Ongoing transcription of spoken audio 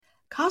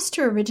Costs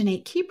to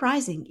originate keep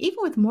rising, even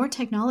with more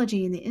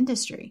technology in the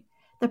industry.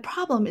 The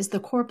problem is the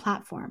core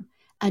platform.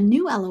 A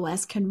new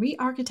LOS can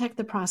re-architect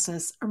the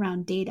process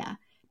around data,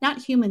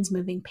 not humans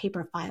moving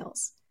paper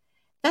files.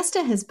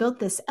 Vesta has built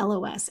this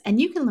LOS, and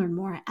you can learn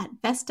more at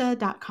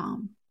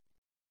Vesta.com.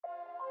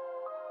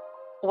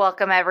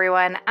 Welcome,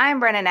 everyone. I'm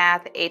Brenna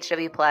Nath,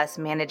 HW Plus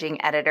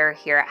Managing Editor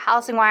here at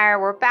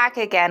HousingWire. We're back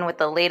again with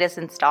the latest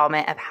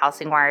installment of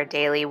HousingWire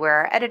Daily, where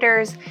our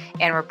editors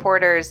and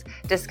reporters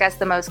discuss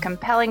the most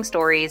compelling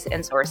stories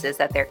and sources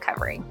that they're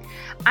covering.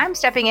 I'm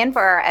stepping in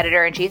for our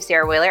editor-in-chief,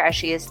 Sarah Wheeler, as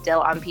she is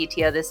still on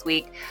PTO this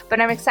week,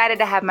 but I'm excited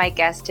to have my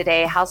guest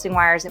today,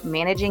 HousingWire's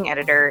Managing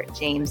Editor,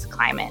 James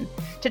Kleiman,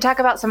 to talk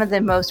about some of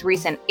the most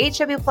recent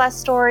HW Plus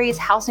stories,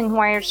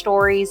 HousingWire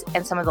stories,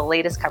 and some of the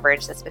latest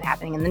coverage that's been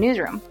happening in the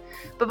newsroom.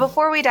 But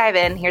before we dive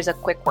in, here's a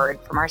quick word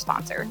from our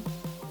sponsor.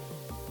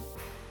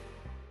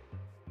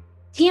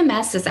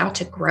 TMS is out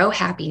to grow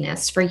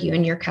happiness for you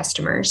and your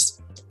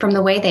customers. From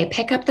the way they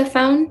pick up the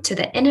phone to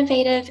the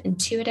innovative,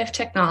 intuitive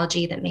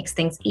technology that makes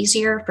things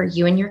easier for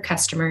you and your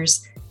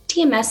customers,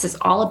 TMS is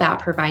all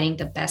about providing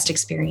the best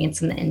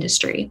experience in the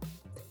industry.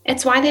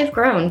 It's why they've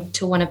grown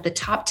to one of the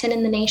top 10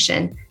 in the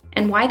nation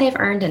and why they've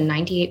earned a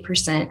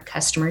 98%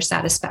 customer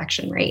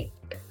satisfaction rate.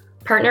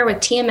 Partner with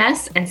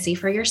TMS and see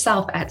for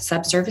yourself at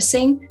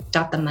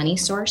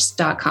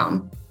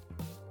subservicing.themoneysource.com.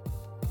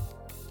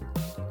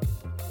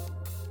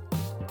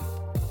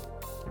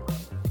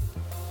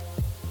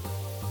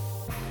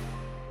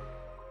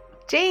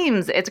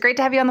 James, it's great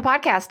to have you on the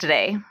podcast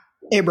today.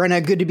 Hey,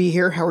 Brenna, good to be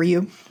here. How are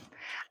you?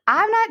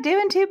 I'm not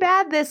doing too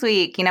bad this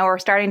week. We're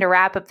starting to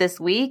wrap up this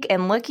week,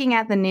 and looking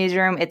at the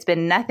newsroom, it's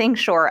been nothing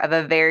short of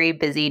a very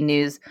busy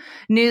news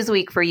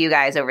week for you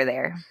guys over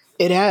there.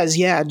 It has,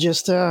 yeah.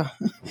 Just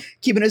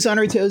keeping us on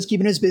our toes,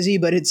 keeping us busy,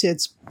 but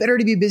it's better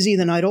to be busy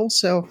than idle.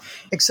 So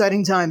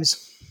exciting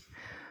times.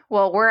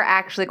 Well, we're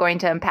actually going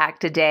to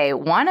unpack today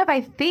one of, I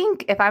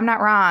think, if I'm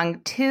not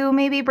wrong, two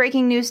maybe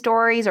breaking news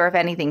stories, or if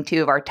anything,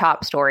 two of our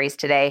top stories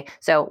today.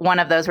 So one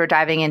of those we're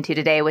diving into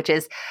today, which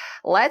is,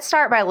 let's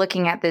start by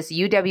looking at this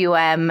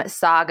UWM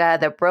saga,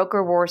 the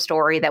broker war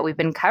story that we've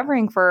been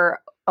covering for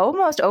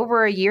almost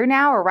over a year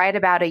now, or right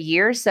about a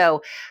year.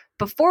 So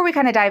before we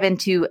kind of dive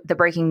into the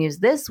breaking news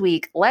this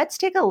week, let's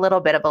take a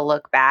little bit of a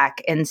look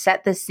back and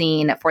set the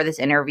scene for this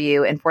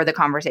interview and for the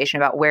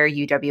conversation about where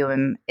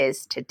UWM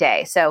is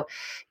today. So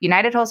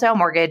United Wholesale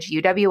Mortgage,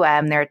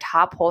 UWM, they're a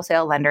top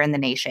wholesale lender in the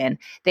nation.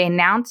 They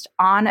announced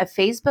on a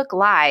Facebook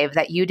Live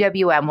that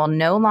UWM will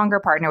no longer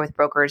partner with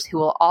brokers who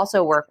will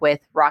also work with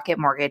Rocket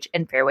Mortgage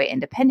and Fairway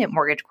Independent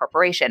Mortgage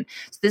Corporation.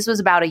 So this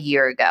was about a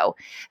year ago.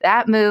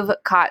 That move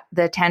caught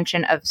the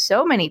attention of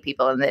so many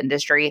people in the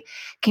industry.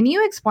 Can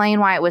you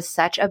explain why it was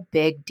such a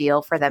big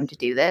deal for them to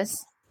do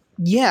this?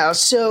 Yeah,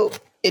 so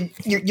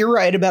you're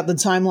right about the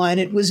timeline.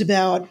 It was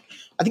about,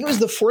 I think it was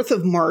the 4th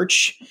of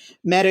March.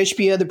 Matt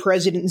Ishbia, the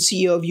president and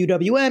CEO of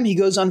UWM, he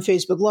goes on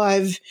Facebook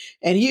Live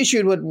and he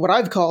issued what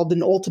I've called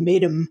an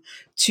ultimatum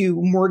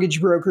to mortgage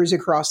brokers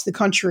across the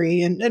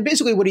country. And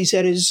basically what he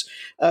said is,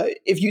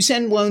 if you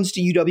send loans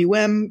to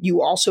UWM,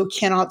 you also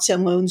cannot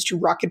send loans to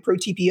Rocket Pro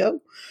TPO,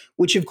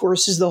 which of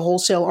course is the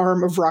wholesale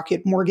arm of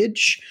Rocket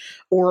Mortgage,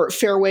 or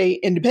Fairway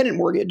Independent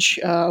Mortgage,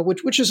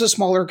 which is a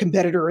smaller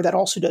competitor that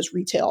also does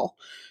retail.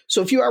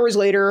 So a few hours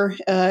later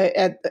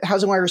at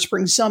HousingWire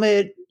Spring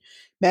Summit,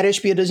 Matt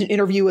Ishbia does an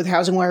interview with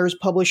HousingWire's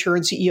publisher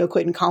and CEO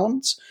Clayton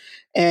Collins,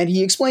 and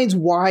he explains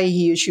why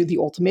he issued the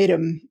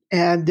ultimatum.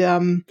 And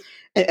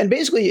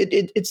basically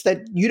it's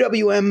that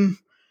UWM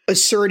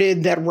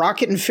asserted that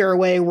Rocket and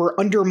Fairway were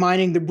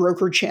undermining the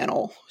broker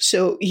channel.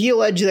 So he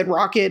alleged that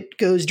Rocket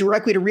goes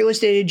directly to real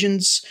estate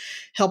agents,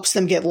 helps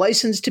them get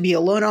licensed to be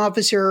a loan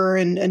officer,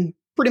 and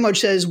pretty much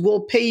says,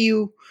 we'll pay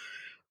you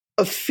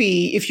a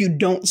fee if you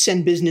don't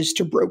send business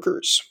to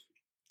brokers.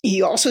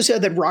 He also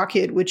said that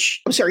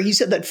he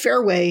said that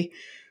Fairway,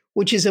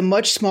 which is a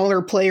much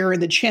smaller player in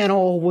the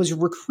channel, was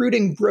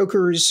recruiting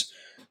brokers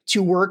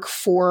to work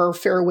for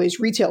Fairway's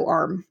retail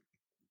arm.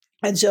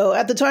 And so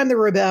at the time, there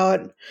were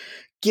about,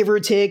 give or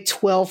take,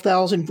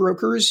 12,000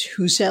 brokers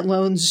who sent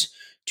loans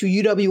to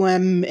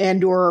UWM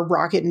and or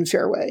Rocket and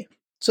Fairway.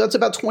 So that's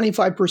about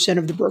 25%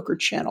 of the broker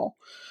channel.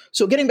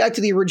 So getting back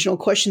to the original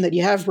question that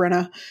you have,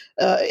 Brenna,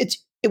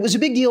 it was a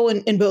big deal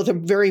in both a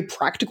very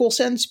practical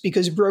sense,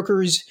 because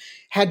brokers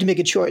had to make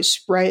a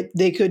choice, right?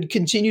 They could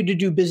continue to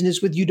do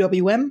business with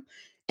UWM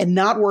and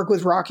not work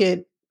with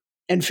Rocket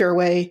and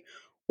Fairway,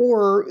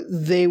 or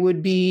they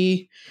would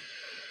be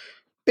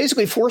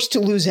basically forced to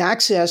lose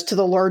access to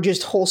the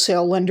largest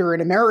wholesale lender in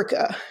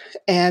America.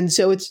 And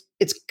so it's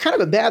kind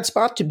of a bad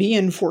spot to be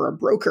in for a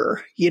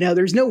broker.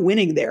 There's no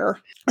winning there.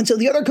 And so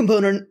the other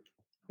component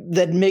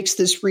that makes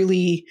this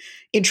really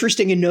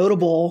interesting and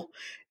notable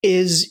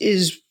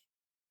is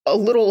a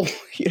little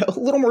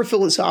more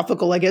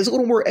philosophical, I guess, a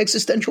little more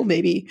existential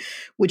maybe,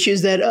 which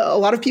is that a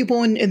lot of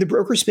people in the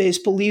broker space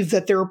believe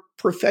that their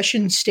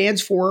profession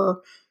stands for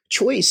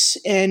choice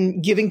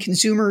and giving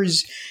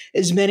consumers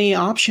as many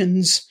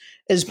options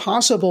as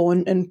possible,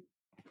 and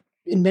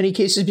in many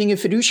cases being a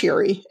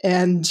fiduciary.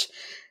 And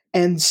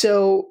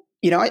so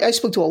I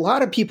spoke to a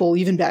lot of people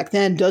even back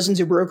then, dozens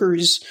of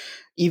brokers,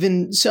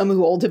 even some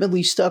who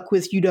ultimately stuck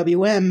with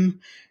UWM.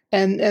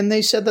 And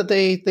they said that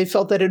they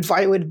felt that it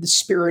violated the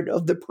spirit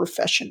of the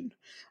profession.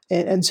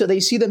 And so they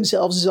see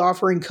themselves as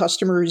offering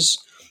customers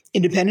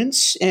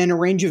independence and a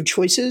range of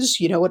choices.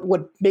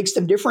 What makes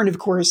them different, of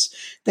course,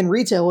 than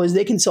retail is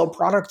they can sell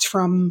products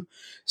from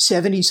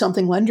 70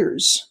 something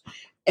lenders.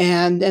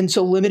 And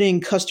so limiting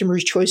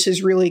customers'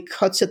 choices really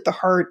cuts at the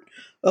heart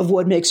of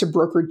what makes a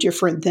broker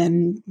different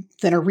than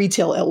a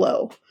retail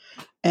LO.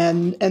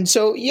 And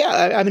so,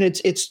 yeah, I mean,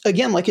 it's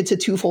again, like it's a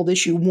twofold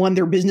issue. One,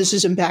 their business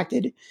is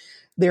impacted.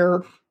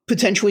 They're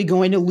potentially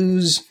going to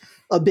lose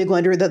a big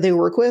lender that they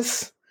work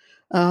with,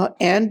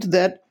 and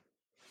that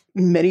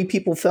many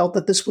people felt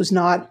that this was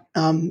not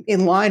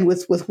in line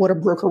with what a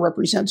broker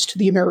represents to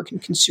the American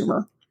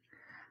consumer.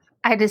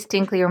 I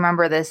distinctly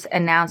remember this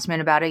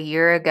announcement about a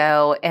year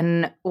ago.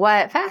 And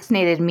what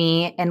fascinated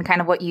me and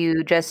kind of what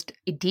you just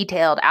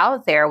detailed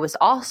out there was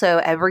also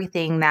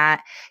everything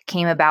that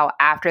came about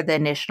after the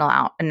initial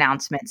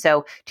announcement.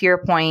 So to your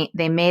point,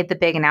 they made the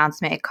big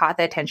announcement. It caught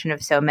the attention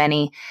of so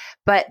many.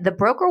 But the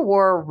broker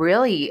war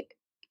really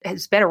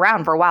has been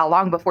around for a while,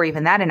 long before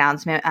even that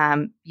announcement.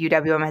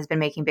 UWM has been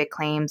making big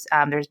claims.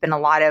 There's been a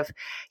lot of,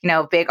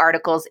 big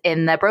articles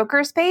in the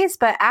broker space.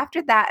 But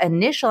after that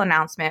initial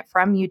announcement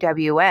from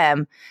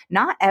UWM,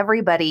 not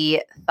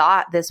everybody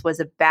thought this was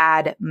a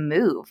bad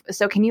move.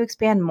 So can you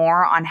expand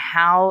more on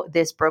how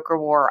this broker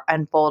war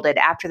unfolded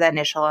after the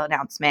initial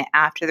announcement,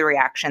 after the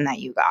reaction that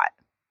you got?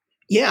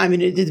 Yeah, I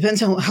mean, it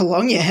depends on how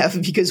long you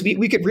have, because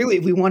we could really,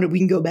 if we wanted, we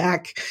can go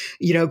back,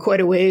 quite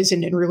a ways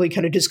and really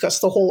kind of discuss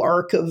the whole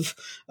arc of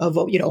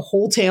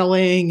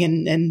wholetailing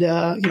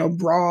and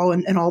brawl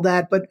and all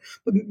that. But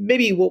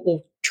maybe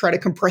we'll try to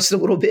compress it a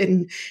little bit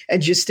and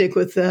just stick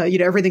with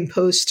everything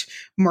post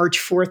March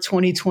 4th,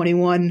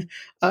 2021.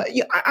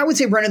 I would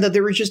say, Brennan, that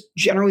there was just,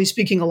 generally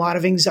speaking, a lot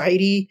of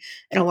anxiety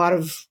and a lot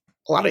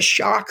of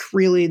shock.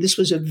 Really, this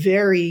was a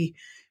very,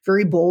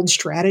 very bold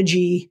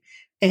strategy,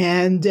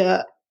 and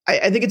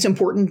I think it's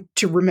important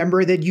to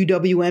remember that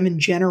UWM in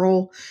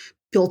general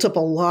built up a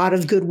lot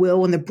of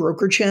goodwill in the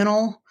broker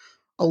channel.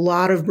 A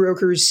lot of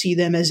brokers see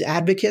them as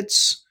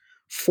advocates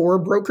for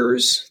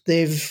brokers.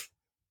 They've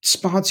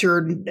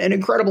sponsored an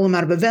incredible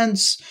amount of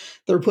events.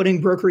 They're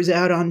putting brokers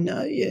out on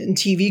in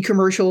TV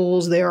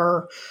commercials. They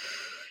are,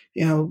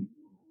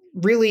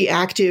 really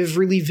active,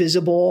 really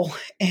visible.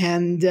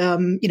 And,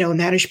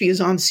 Matt Ishbia is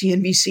on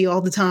CNBC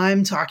all the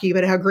time talking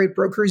about how great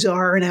brokers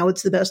are and how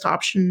it's the best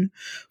option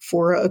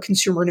for a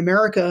consumer in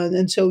America.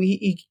 And so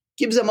he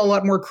gives them a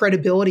lot more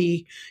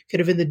credibility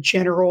kind of in the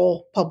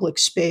general public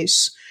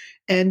space.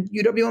 And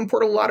UWM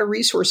poured a lot of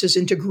resources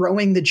into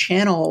growing the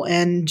channel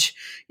and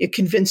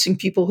convincing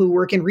people who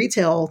work in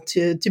retail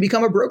to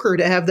become a broker,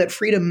 to have that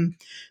freedom,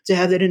 to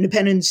have that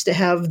independence, to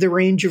have the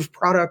range of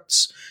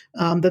products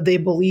that they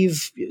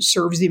believe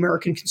serves the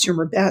American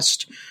consumer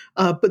best.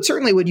 But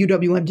certainly what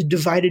UWM did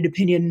divided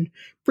opinion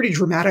pretty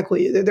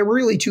dramatically. There were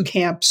really two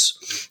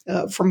camps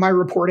from my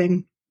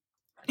reporting,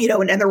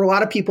 and there were a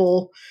lot of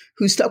people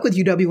who stuck with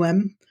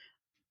UWM.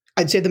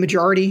 I'd say the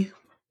majority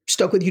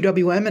stuck with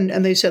UWM,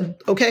 and they said,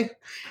 okay,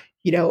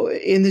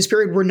 in this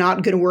period, we're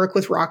not going to work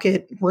with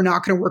Rocket. We're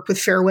not going to work with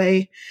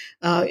Fairway.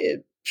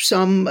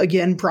 Some,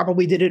 again,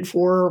 probably did it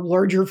for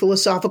larger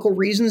philosophical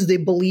reasons. They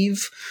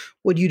believe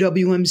what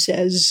UWM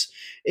says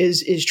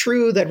is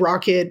true, that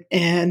Rocket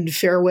and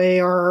Fairway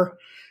are,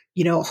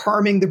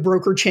 harming the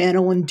broker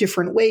channel in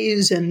different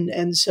ways.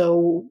 And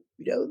so,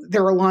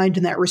 they're aligned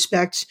in that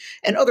respect.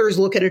 And others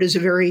look at it as a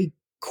very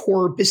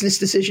core business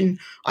decision.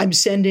 I'm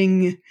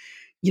sending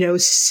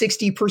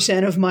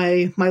 60% of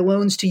my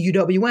loans to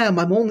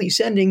UWM. I'm only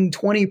sending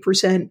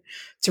 20%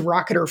 to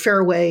Rocket or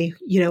Fairway,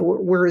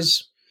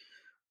 whereas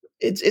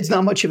it's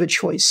not much of a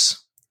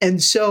choice.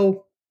 And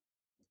so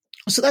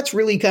that's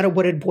really kind of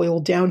what it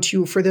boiled down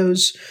to for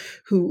those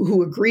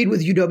who agreed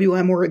with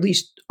UWM, or at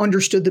least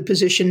understood the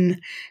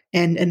position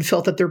and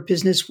felt that their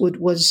business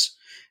was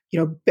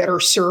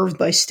better served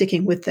by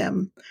sticking with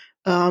them.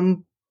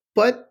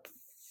 But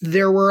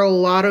there were a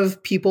lot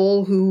of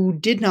people who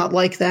did not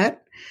like that.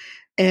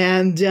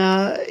 And,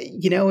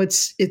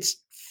 it's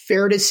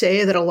fair to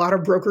say that a lot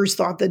of brokers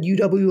thought that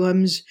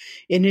UWM's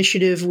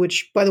initiative,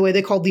 which, by the way,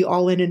 they called the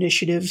All-In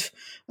Initiative,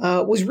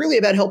 was really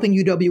about helping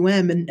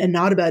UWM and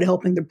not about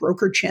helping the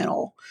broker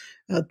channel.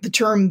 The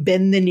term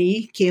bend the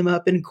knee came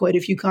up in quite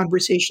a few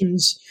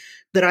conversations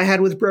that I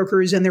had with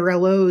brokers and their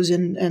LOs.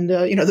 And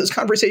those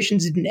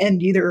conversations didn't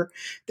end either.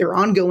 They're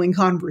ongoing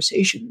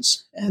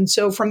conversations. And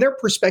so from their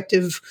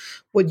perspective,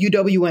 what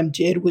UWM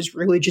did was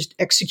really just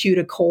execute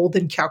a cold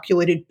and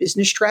calculated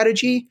business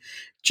strategy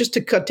just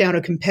to cut down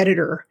a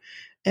competitor.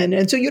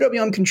 And so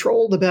UWM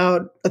controlled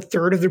about a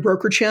third of the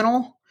broker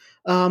channel.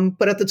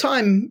 But at the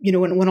time,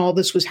 when all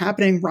this was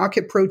happening,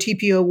 Rocket Pro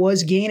TPO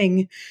was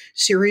gaining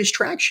serious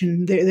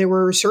traction. They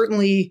were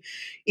certainly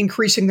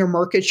increasing their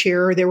market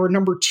share. They were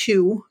number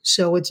 2.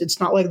 So it's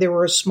not like they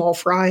were a small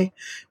fry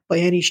by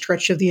any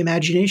stretch of the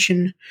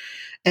imagination.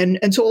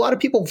 And so a lot of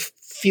people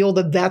feel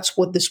that that's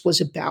what this was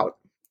about.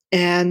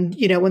 And,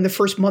 in the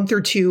first month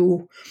or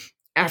two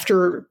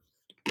after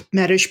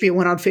Matt Ishbia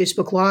went on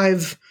Facebook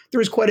Live, there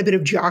was quite a bit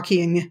of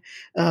jockeying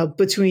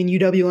between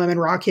UWM and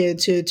Rocket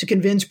to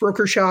convince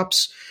broker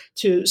shops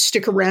to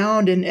stick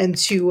around and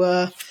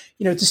to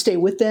to stay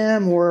with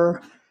them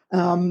or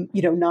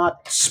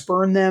not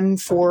spurn them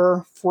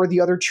for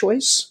the other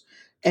choice.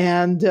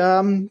 And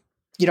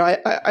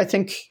I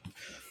think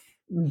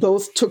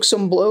both took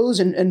some blows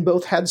and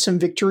both had some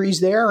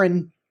victories there.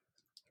 And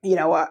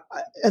I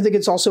think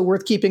it's also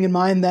worth keeping in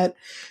mind that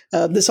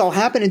this all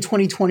happened in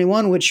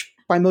 2021, which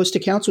by most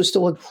accounts was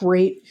still a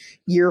great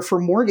year for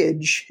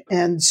mortgage.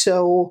 And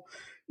so,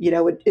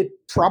 it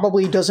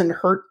probably doesn't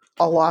hurt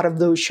a lot of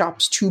those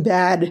shops too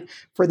bad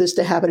for this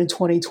to happen in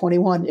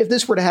 2021. If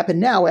this were to happen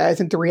now, I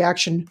think the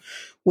reaction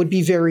would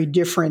be very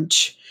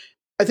different.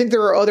 I think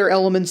there are other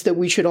elements that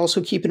we should also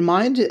keep in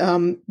mind.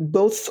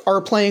 Both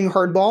are playing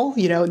hardball.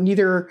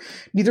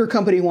 Neither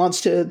company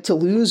wants to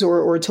lose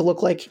or to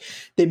look like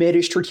they made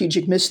a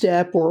strategic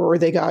misstep or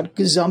they got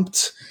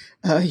gazumped.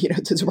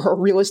 To borrow a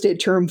real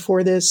estate term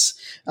for this.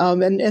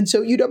 And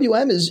so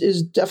UWM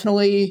is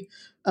definitely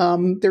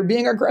they're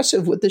being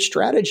aggressive with this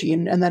strategy,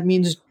 and that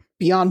means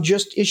beyond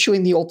just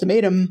issuing the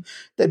ultimatum,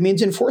 that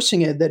means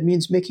enforcing it. That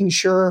means making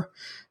sure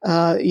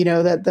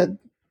that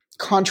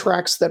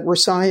contracts that were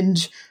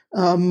signed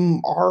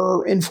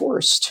are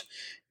enforced.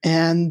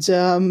 And,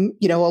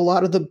 a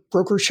lot of the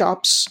broker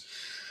shops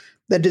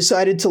that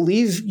decided to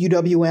leave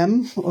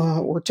UWM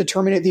or to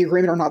terminate the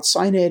agreement or not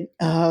sign it,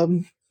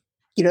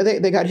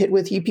 they got hit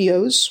with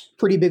EPOs,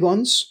 pretty big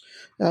ones,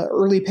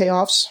 early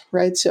payoffs,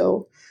 right?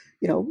 So,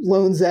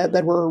 loans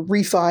that were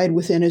refied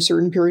within a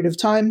certain period of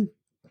time,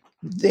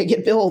 they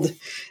get billed.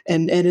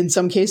 And in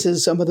some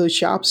cases, some of those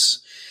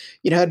shops,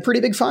 had pretty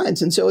big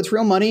fines. And so it's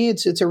real money.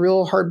 It's a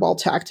real hardball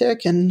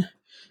tactic. And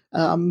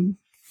I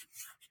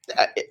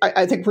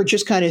think we're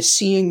just kind of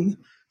seeing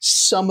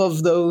some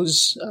of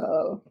those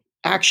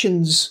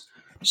actions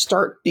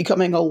start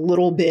becoming a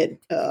little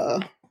bit more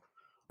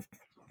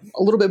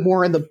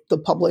in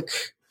the public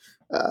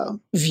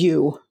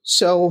view.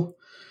 So,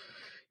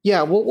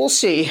 yeah, we'll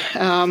see.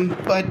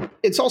 But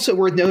it's also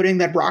worth noting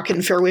that Rocket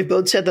and Fairway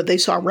both said that they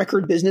saw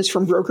record business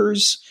from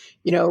brokers,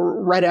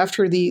 right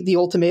after the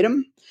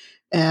ultimatum.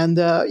 And,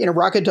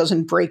 Rocket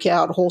doesn't break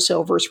out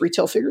wholesale versus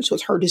retail figures, so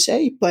it's hard to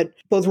say. But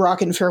both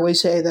Rocket and Fairway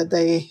say that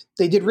they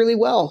did really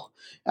well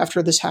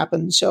after this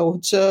happened. So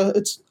it's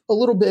a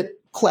little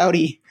bit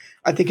cloudy,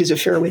 I think is a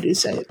fair way to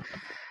say it.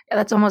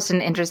 That's almost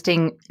an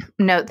interesting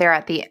note there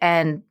at the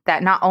end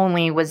that not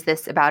only was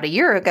this about a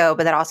year ago,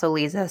 but that also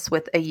leaves us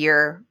with a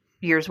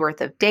year's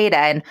worth of data.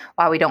 And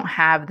while we don't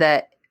have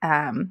the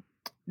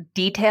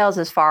details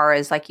as far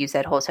as, like you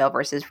said, wholesale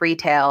versus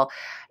retail,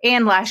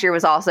 and last year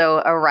was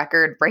also a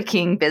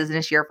record-breaking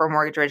business year for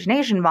mortgage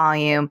origination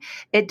volume,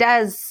 it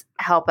does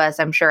help us,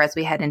 I'm sure, as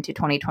we head into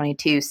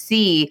 2022,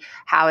 see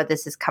how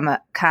this has come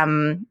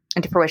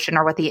into fruition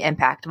or what the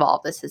impact of all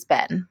of this has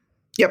been.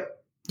 Yep.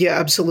 Yeah,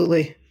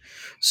 absolutely.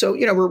 So,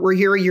 we're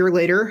here a year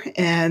later,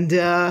 and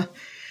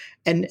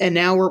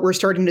now we're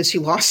starting to see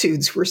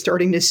lawsuits. We're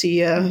starting to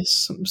see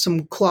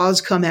some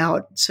clause come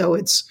out. So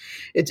it's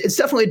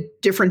definitely a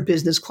different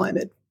business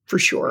climate for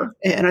sure.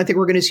 And I think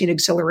we're going to see an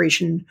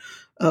acceleration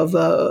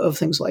of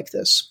things like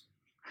this.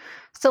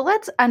 So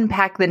let's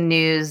unpack the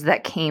news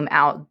that came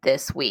out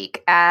this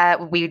week.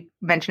 We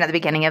mentioned at the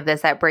beginning of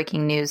this, that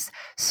breaking news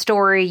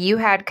story. You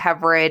had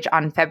coverage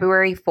on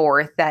February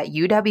 4th that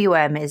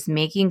UWM is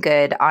making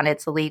good on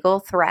its legal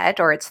threat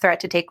or its threat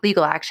to take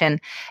legal action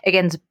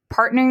against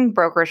partnering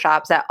broker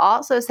shops that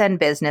also send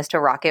business to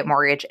Rocket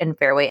Mortgage and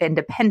Fairway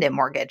Independent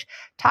Mortgage.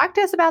 Talk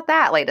to us about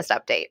that latest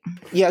update.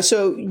 Yeah,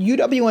 so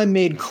UWM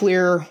made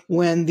clear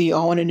when the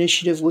All-In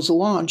Initiative was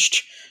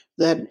launched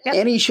that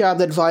any shop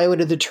that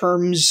violated the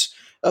terms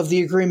of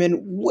the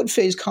agreement would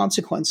face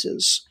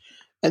consequences.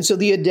 And so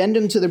the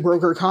addendum to the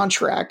broker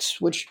contract,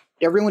 which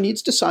everyone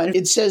needs to sign,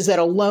 it says that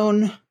a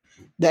loan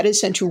that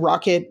is sent to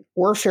Rocket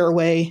or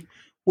Fairway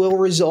will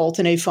result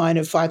in a fine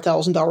of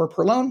 $5,000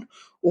 per loan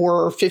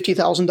or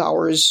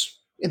 $50,000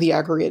 in the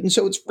aggregate. And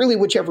so it's really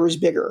whichever is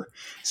bigger.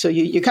 So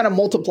you kind of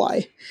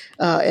multiply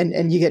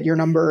and you get your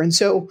number. And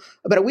so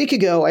about a week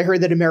ago, I heard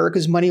that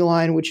America's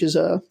Moneyline, which is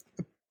a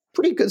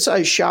pretty good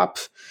sized shop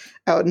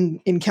out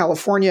in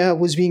California,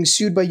 was being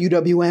sued by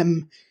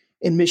UWM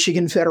in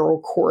Michigan federal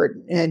court.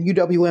 And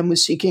UWM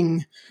was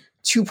seeking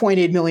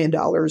 $2.8 million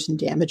in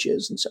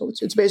damages. And so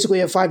it's basically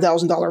a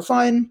 $5,000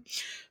 fine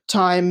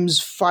times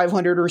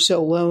 500 or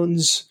so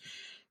loans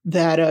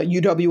that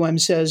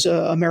UWM says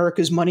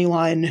America's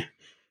Moneyline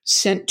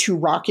sent to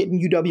Rocket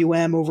and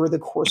UWM over the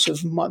course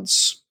of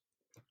months.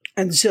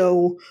 And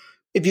so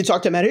if you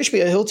talk to Matt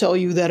Ishbia, he'll tell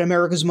you that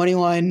America's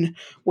Moneyline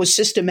was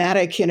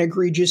systematic and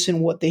egregious in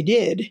what they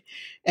did.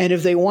 And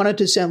if they wanted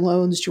to send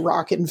loans to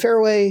Rocket and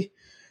Fairway,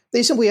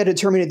 they simply had to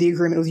terminate the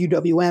agreement with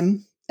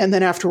UWM. And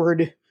then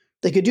afterward,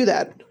 they could do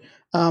that.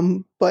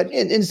 But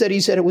instead, he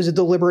said it was a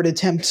deliberate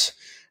attempt,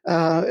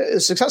 a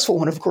successful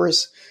one, of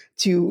course,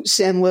 to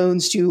send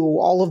loans to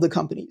all of the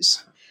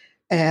companies.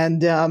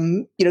 And,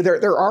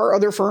 there are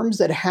other firms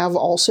that have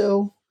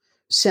also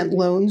sent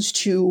loans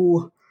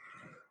to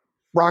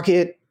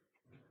Rocket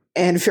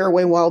and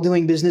Fairway while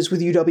doing business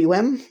with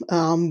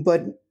UWM.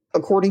 But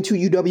according to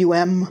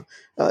UWM,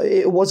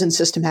 it wasn't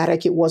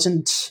systematic. It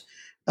wasn't,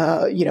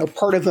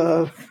 part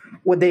of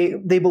what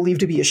they believe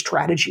to be a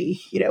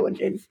strategy.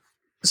 In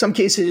some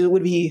cases, it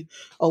would be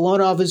a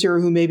loan officer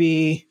who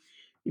maybe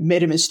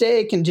made a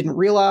mistake and didn't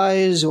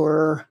realize,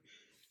 or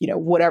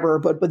whatever.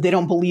 But they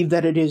don't believe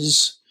that it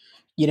is,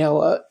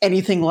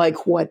 anything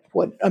like what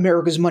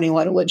America's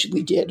Moneyline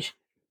allegedly did.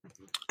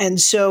 And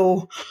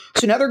so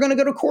now they're going to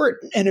go to court.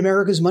 And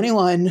America's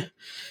Moneyline,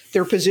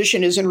 their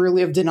position isn't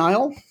really of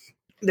denial.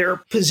 Their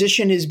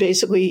position is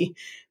basically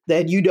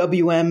that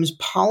UWM's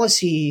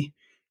policy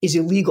is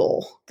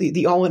illegal,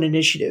 the All-In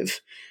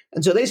Initiative.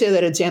 And so they say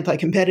that it's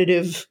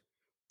anti-competitive,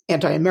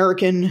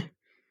 anti-American,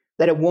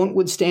 that it won't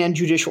withstand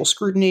judicial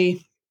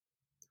scrutiny.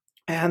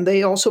 And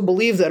they also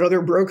believe that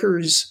other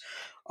brokers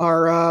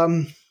are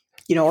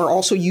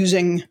also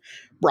using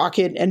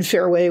Rocket and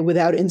Fairway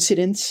without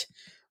incident.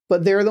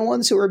 But they're the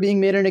ones who are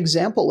being made an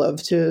example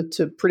of to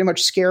pretty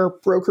much scare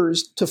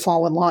brokers to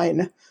fall in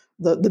line,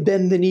 the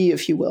bend the knee,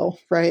 if you will,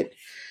 right?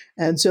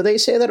 And so they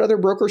say that other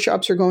broker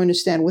shops are going to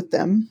stand with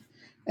them.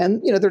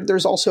 And,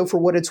 there's also, for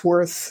what it's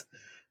worth,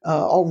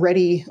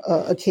 already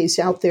a case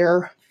out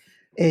there.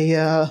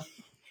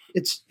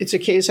 It's a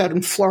case out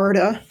in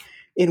Florida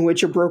in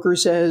which a broker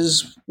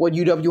says what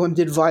UWM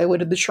did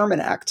violated the Sherman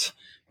Act,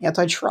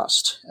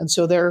 antitrust. And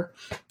so they're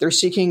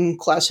seeking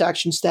class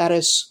action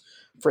status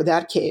for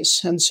that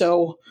case. And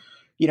so,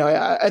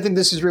 I think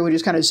this is really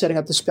just kind of setting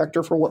up the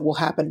specter for what will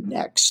happen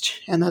next.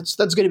 And that's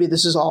going to be,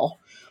 this is all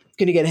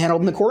going to get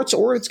handled in the courts,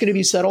 or it's going to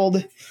be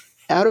settled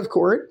out of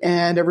court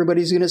and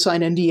everybody's going to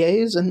sign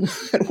NDAs and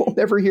we'll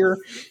never hear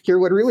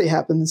what really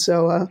happened.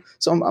 So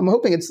I'm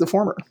hoping it's the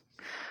former.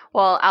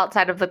 Well,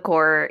 outside of the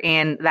core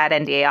and that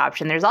NDA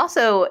option, there's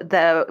also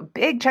the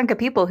big chunk of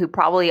people who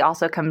probably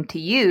also come to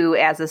you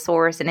as a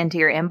source and into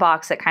your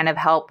inbox that kind of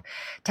help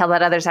tell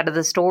that other side of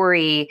the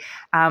story,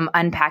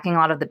 unpacking a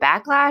lot of the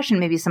backlash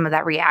and maybe some of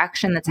that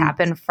reaction that's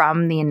happened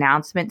from the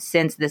announcement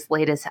since this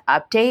latest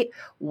update.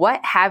 What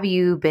have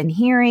you been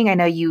hearing? I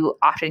know you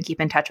often keep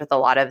in touch with a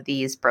lot of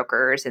these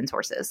brokers and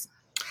sources.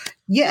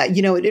 Yeah,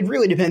 it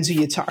really depends who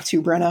you talk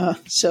to, Brenna.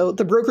 So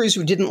the brokers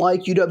who didn't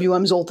like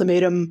UWM's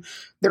ultimatum,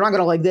 they're not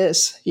going to like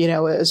this,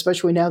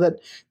 especially now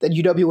that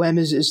UWM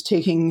is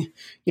taking,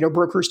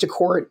 brokers to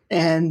court.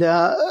 And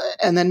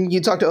then you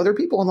talk to other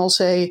people and they'll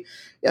say,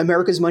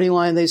 America's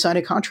Moneyline, they signed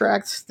a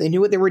contract. They knew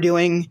what they were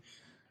doing.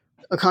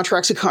 A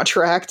contract's a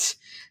contract.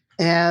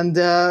 And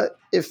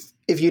if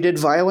you did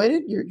violate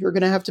it, you're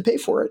going to have to pay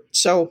for it.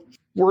 So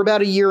we're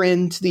about a year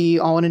into the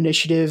All-In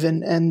Initiative,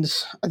 and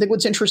I think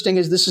what's interesting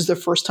is this is the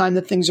first time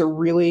that things are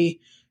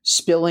really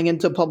spilling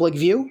into public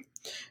view.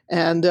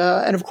 And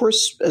of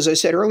course, as I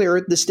said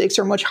earlier, the stakes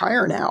are much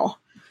higher now.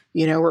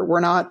 We're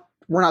not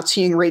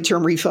seeing rate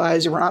term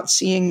refis, or we're not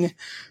seeing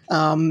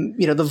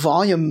the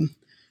volume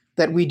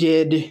that we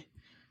did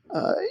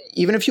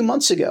even a few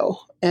months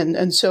ago.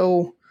 And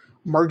so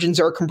margins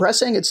are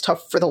compressing. It's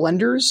tough for the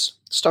lenders.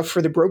 It's tough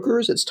for the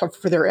brokers. It's tough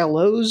for their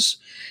LOs.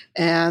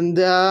 And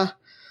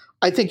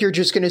I think you're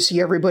just going to see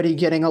everybody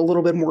getting a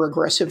little bit more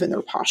aggressive in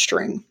their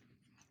posturing.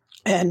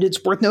 And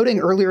it's worth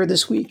noting, earlier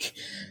this week,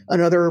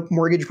 another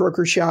mortgage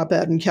broker shop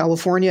out in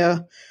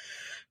California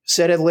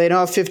said it laid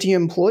off 50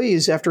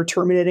 employees after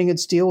terminating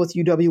its deal with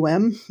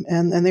UWM,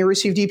 and they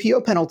received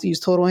EPO penalties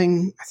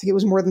totaling, I think it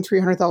was more than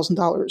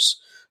 $300,000.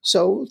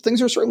 So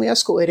things are certainly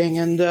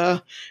escalating, and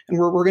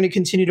we're going to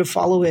continue to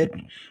follow it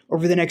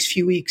over the next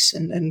few weeks.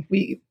 And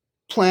we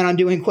plan on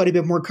doing quite a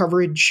bit more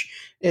coverage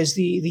as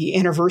the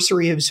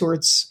anniversary of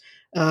sorts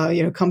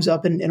comes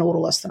up in a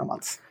little less than a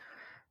month.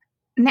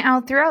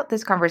 Now, throughout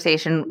this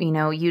conversation,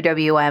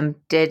 UWM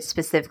did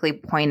specifically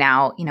point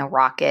out,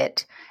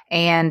 Rocket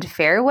and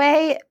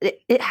Fairway.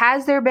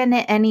 Has there been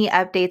any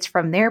updates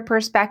from their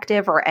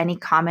perspective or any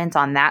comments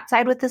on that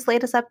side with this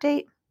latest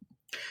update?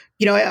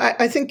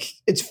 I think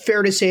it's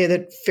fair to say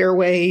that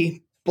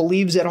Fairway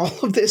believes that all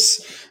of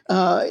this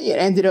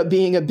ended up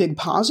being a big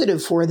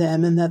positive for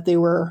them, and that they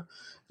were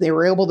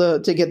able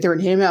to get their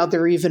name out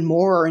there even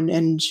more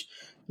and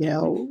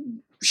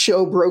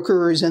show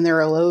brokers and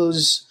their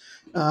LOs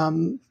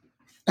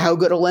how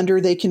good a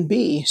lender they can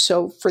be.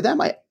 So for them,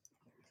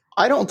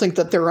 I don't think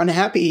that they're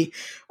unhappy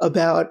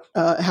about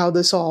how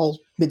this all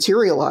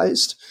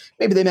materialized.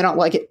 Maybe they may not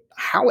like it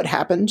how it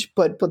happened,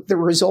 but the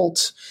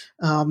result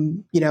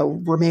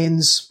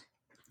remains.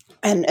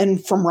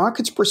 And from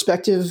Rocket's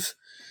perspective,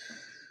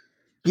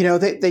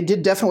 they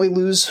did definitely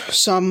lose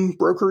some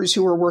brokers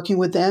who were working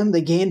with them.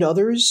 They gained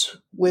others,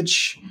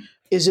 which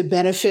is a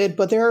benefit,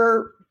 but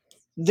they're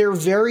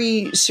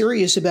very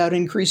serious about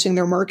increasing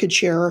their market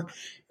share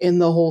in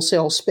the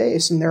wholesale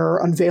space. And they're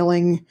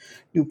unveiling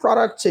new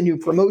products and new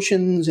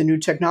promotions and new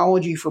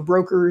technology for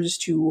brokers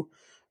to,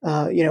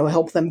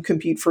 help them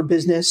compete for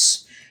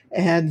business.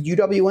 And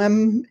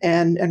UWM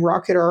and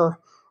Rocket are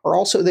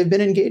also, they've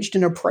been engaged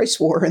in a price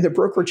war in the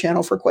broker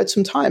channel for quite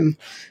some time.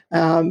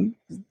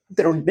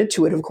 They don't admit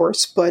to it, of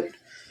course, but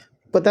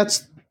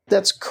that's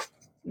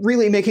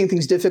really making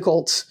things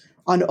difficult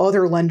on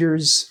other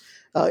lenders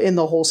in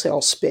the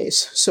wholesale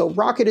space. So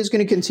Rocket is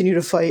going to continue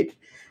to fight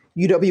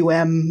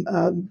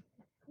UWM.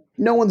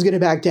 No one's going to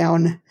back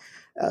down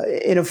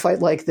in a fight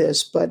like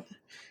this, but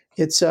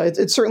it's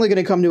certainly going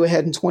to come to a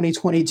head in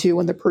 2022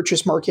 when the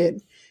purchase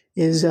market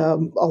is a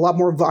lot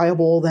more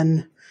viable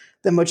than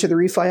much of the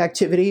refi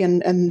activity,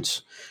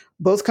 and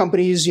both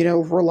companies,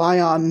 rely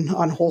on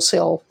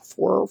wholesale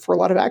for a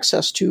lot of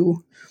access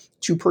to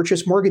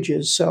purchase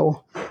mortgages.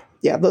 So,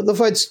 yeah, the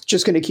fight's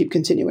just going to keep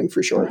continuing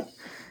for sure.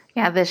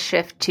 Yeah, this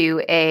shift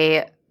to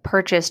a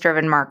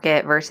purchase-driven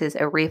market versus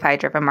a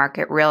refi-driven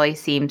market really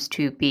seems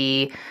to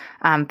be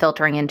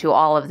filtering into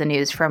all of the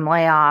news, from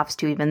layoffs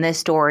to even this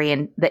story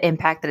and the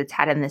impact that it's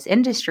had in this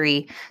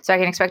industry. So I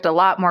can expect a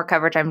lot more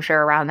coverage, I'm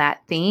sure, around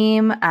that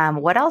theme.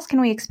 What else can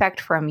we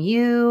expect from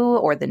you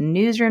or the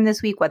newsroom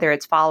this week, whether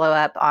it's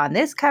follow-up on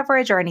this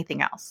coverage or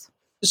anything else?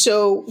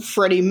 So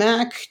Freddie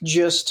Mac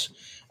just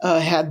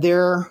had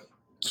their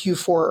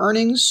Q4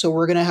 earnings, so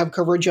we're going to have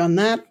coverage on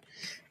that.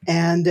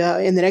 And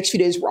in the next few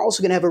days, we're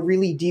also going to have a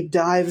really deep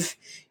dive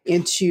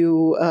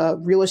into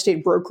real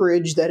estate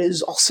brokerage that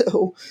is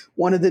also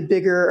one of the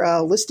bigger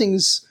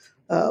listings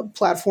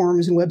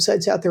platforms and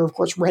websites out there, of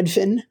course,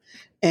 Redfin.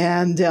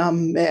 And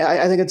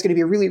I think it's going to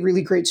be a really,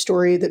 really great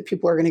story that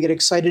people are going to get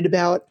excited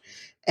about.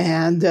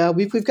 And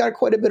we've got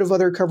quite a bit of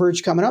other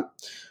coverage coming up.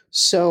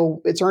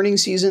 So it's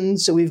earnings season.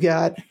 So we've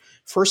got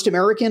First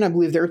American, I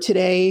believe they're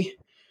today.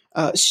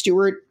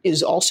 Stewart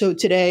is also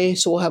today,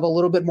 so we'll have a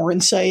little bit more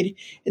insight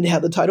into how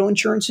the title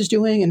insurance is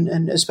doing,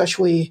 and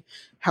especially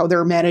how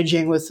they're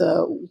managing with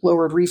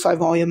lowered refi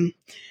volume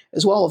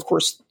as well. Of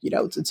course,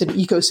 it's an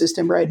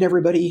ecosystem, right? And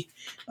everybody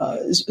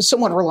is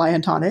somewhat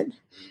reliant on it.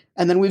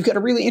 And then we've got a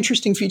really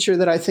interesting feature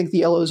that I think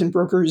the LOs and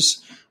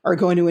brokers are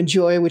going to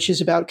enjoy, which is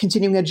about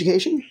continuing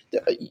education.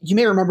 You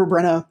may remember,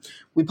 Brenna,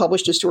 we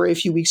published a story a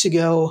few weeks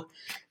ago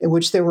in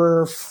which there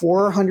were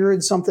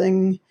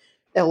 400-something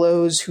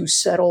LOs who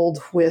settled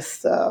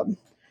with kind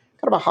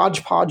of a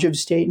hodgepodge of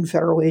state and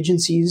federal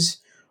agencies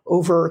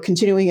over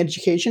continuing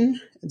education.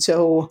 And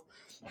so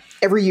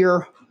every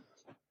year,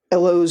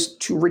 LOs,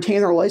 to retain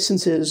their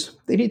licenses,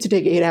 they need to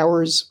take 8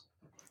 hours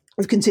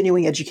of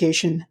continuing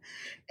education.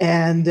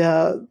 And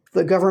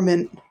the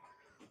government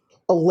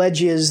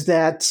alleges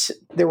that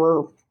there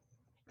were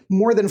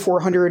more than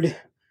 400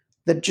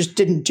 that just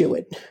didn't do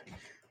it,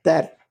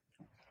 that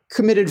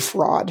committed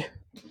fraud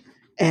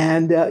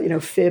and,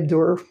 fibbed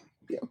or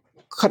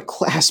cut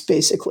class,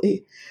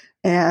 basically.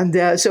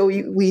 And so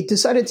we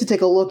decided to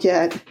take a look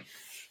at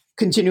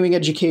continuing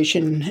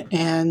education.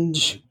 And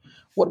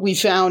what we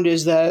found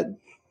is that,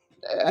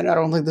 and I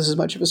don't think this is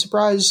much of a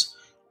surprise,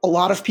 a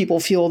lot of people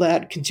feel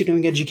that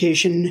continuing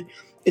education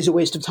is a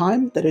waste of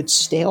time, that it's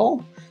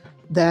stale,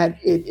 that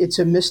it's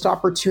a missed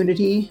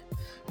opportunity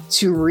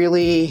to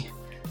really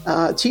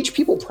teach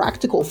people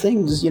practical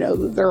things.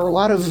 There are a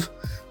lot of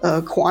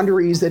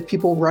quandaries that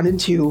people run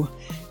into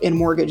in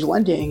mortgage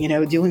lending,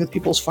 dealing with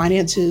people's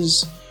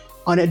finances,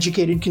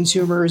 uneducated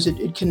consumers.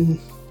 It can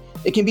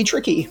be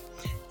tricky.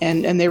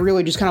 And they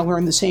really just kind of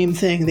learn the same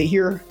thing. They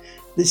hear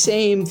the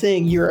same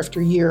thing year after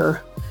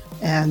year.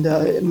 And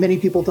many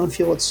people don't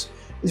feel it's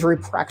very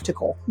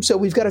practical. So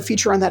we've got a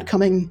feature on that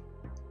coming.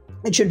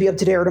 It should be up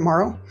today or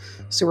tomorrow.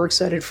 So we're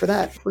excited for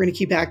that. We're going to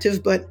keep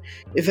active. But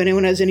if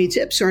anyone has any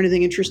tips or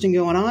anything interesting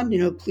going on,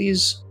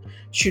 please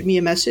shoot me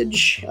a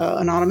message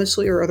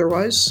anonymously or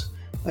otherwise.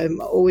 I'm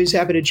always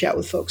happy to chat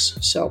with folks.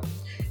 So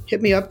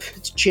hit me up.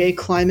 It's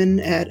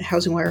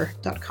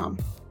jkleiman@housingwire.com.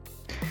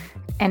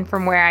 And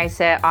from where I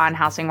sit on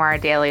Housing Wire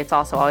Daily, it's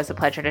also always a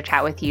pleasure to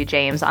chat with you,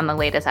 James, on the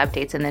latest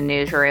updates in the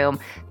newsroom.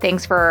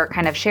 Thanks for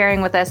kind of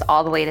sharing with us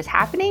all the latest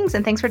happenings,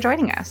 and thanks for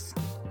joining us.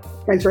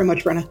 Thanks very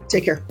much, Brenna.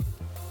 Take care.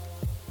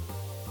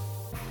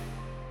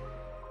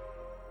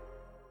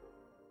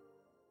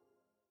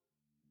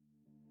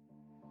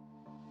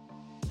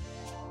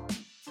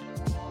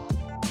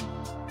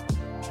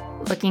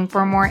 Looking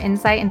for more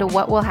insight into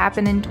what will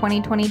happen in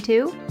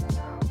 2022?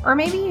 Or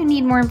maybe you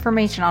need more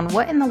information on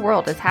what in the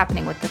world is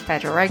happening with the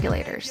federal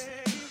regulators.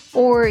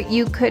 Or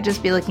you could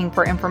just be looking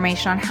for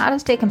information on how to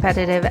stay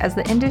competitive as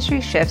the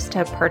industry shifts to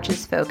a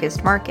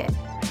purchase-focused market.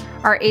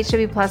 Our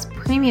HW Plus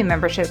Premium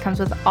membership comes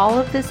with all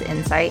of this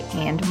insight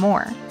and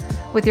more.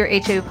 With your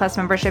HW Plus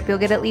membership, you'll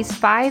get at least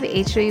 5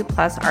 HW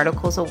Plus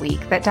articles a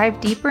week that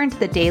dive deeper into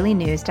the daily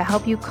news to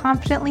help you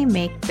confidently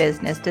make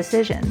business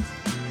decisions.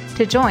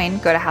 To join,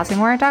 go to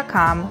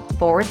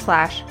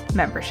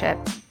housingwire.com/membership.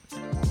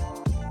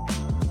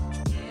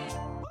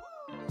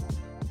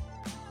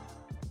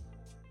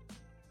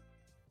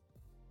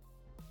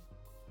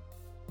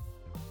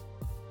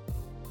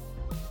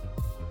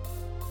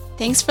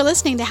 Thanks for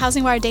listening to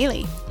Housing Wire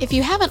Daily. If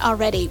you haven't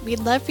already, we'd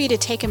love for you to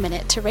take a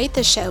minute to rate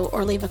the show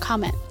or leave a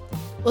comment.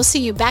 We'll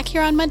see you back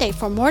here on Monday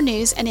for more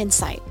news and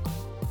insight.